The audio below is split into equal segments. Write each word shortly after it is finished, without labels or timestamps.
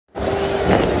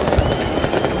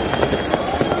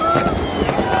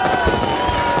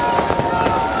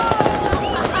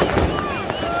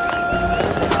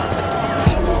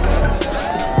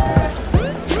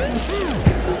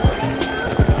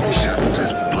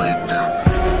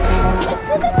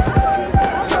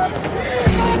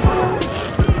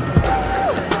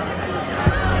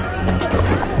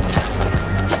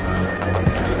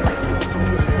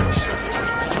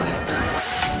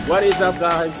What's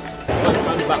up, guys?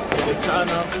 Welcome back to the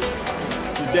channel.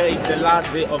 Today is the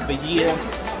last day of the year,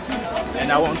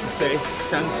 and I want to say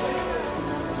thanks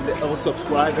to the old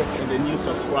subscribers and the new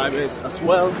subscribers as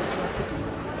well.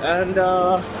 And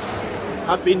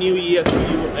Happy New Year to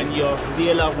you and your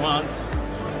dear loved ones.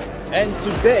 And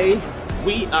today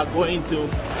we are going to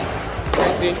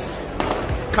take this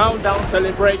countdown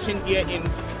celebration here in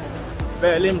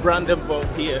Berlin, Brandenburg,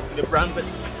 here, the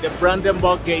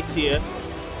Brandenburg gate here.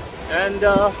 And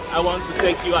I want to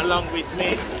take you along with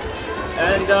me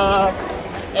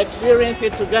and experience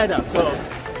it together. So,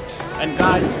 and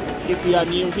guys, if you are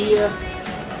new here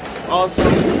also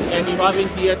and you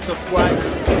haven't yet subscribed,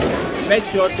 make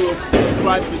sure to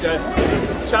subscribe to the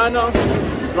channel.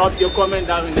 Drop your comment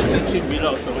down in the section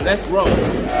below. So let's roll.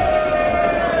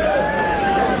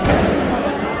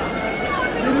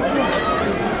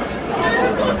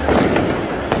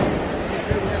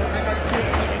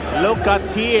 Look at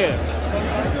here.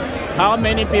 How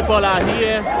many people are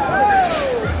here?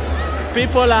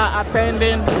 People are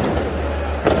attending.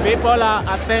 People are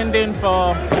attending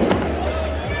for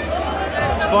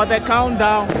the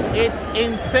countdown. It's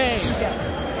insane.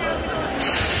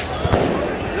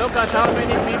 Look at how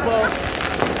many people.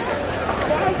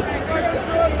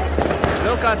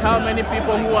 Look at how many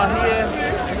people who are here.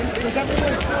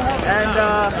 And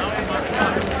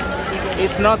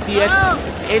it's not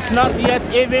yet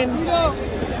even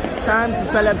time to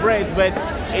celebrate, but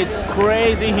it's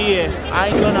crazy here. I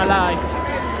ain't gonna lie.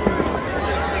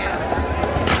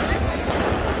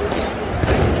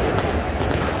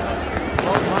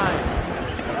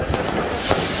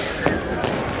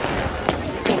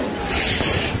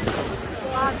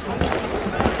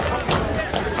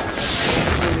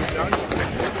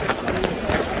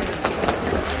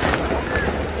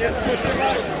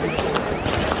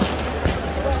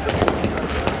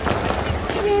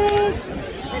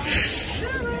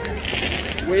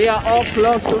 We are all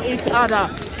close to each other.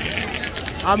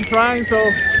 I'm trying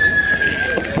to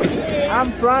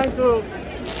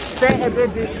stay a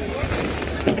bit distant.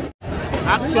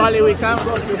 Actually, we can't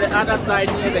go to the other side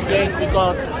near the gate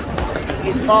because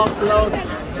it's all closed.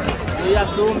 We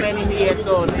are too many here,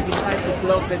 so they decide to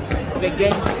close the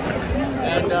gate.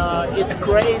 And it's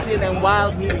crazy and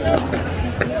wild here.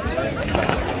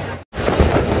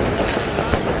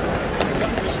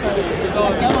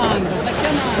 Come on.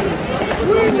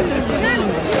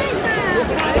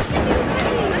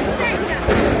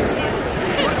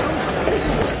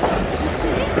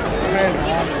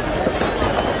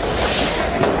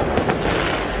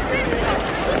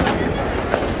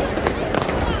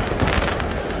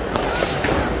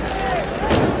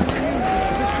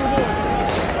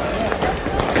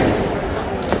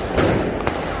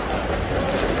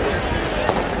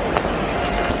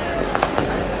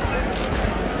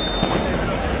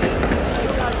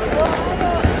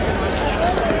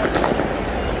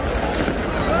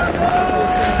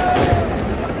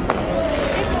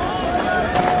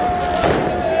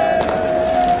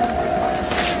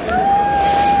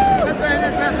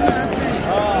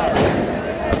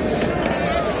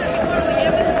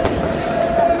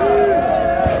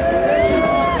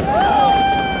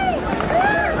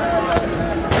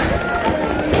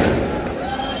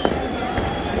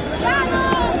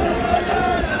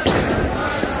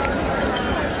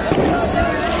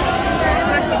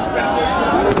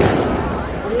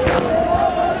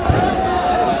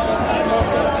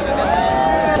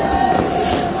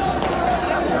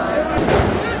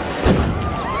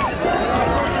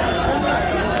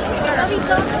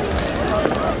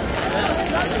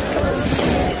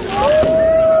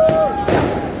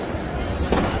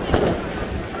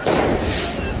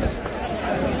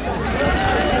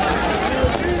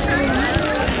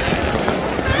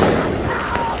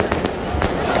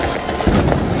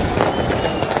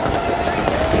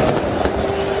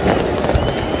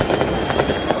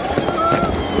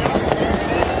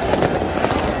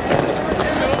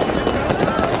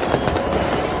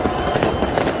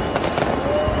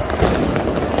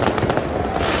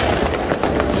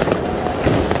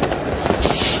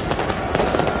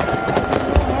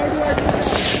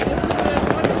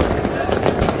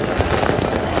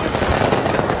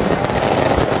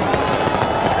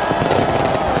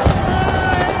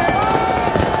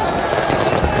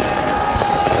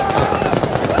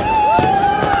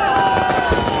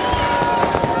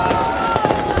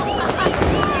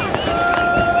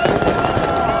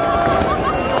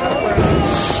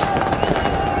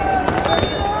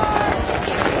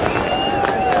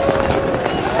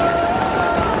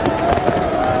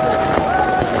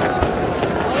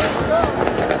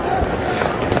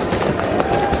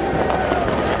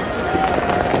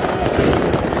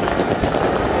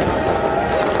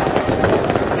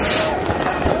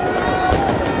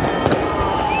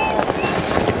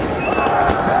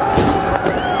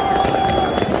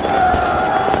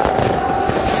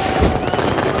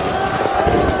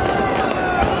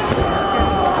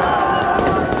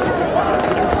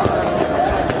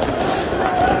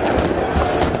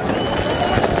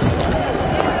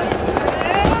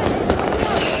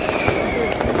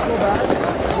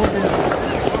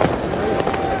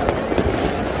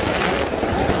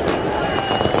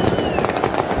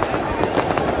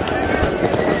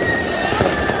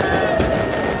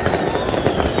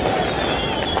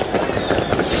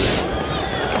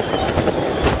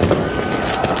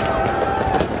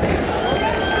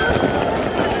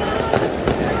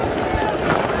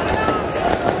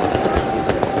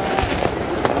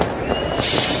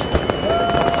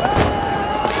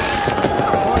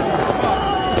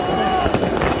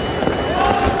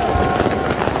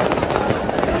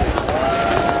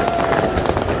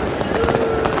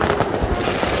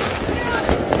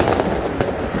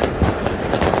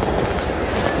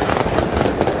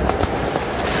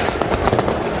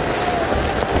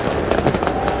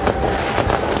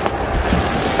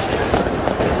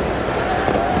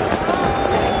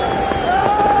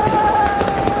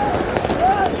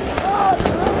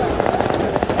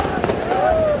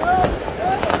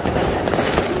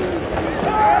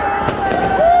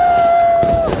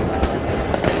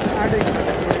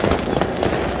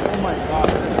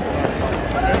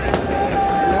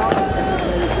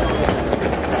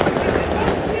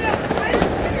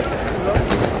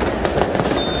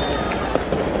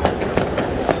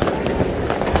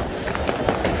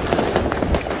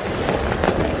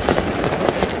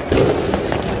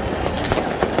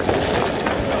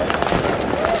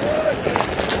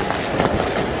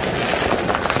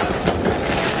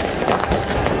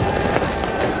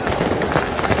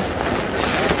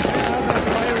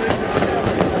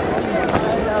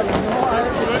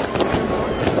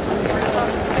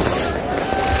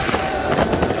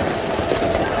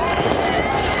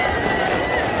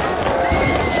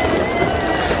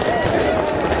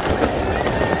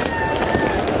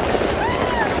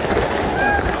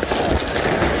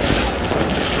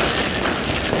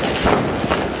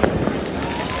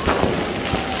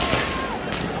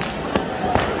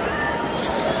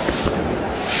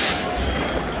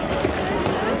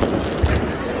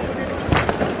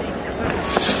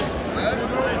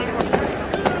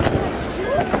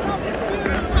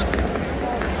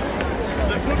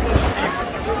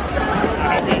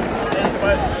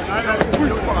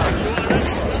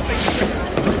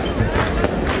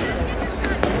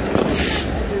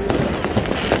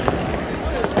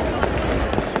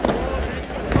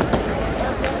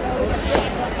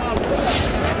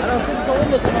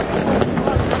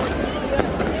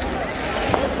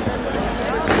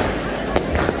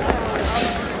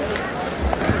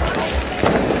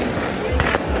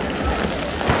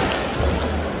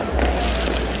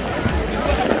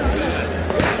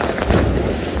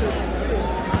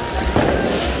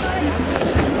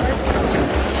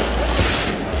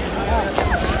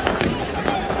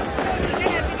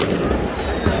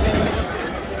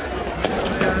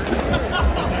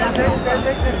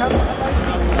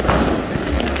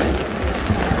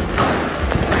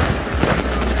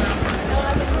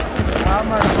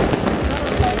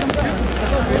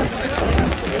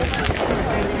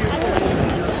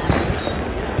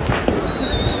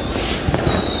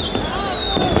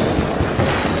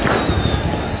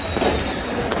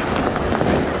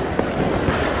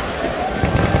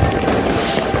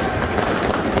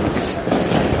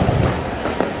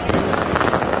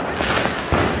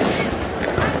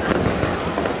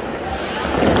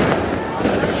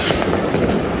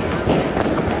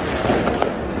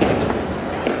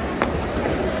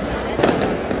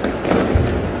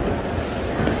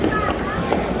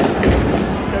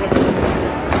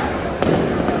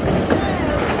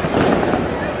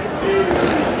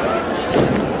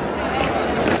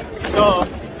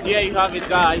 you have it,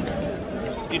 guys.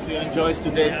 If you enjoyed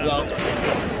today's vlog,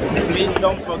 please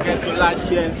don't forget to like,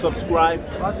 share and subscribe.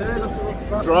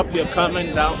 Drop your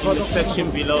comment down in the section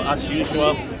below as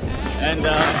usual, and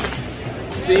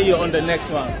see you on the next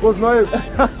one. Was Neues?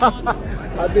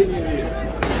 Happy New Year.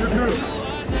 You too.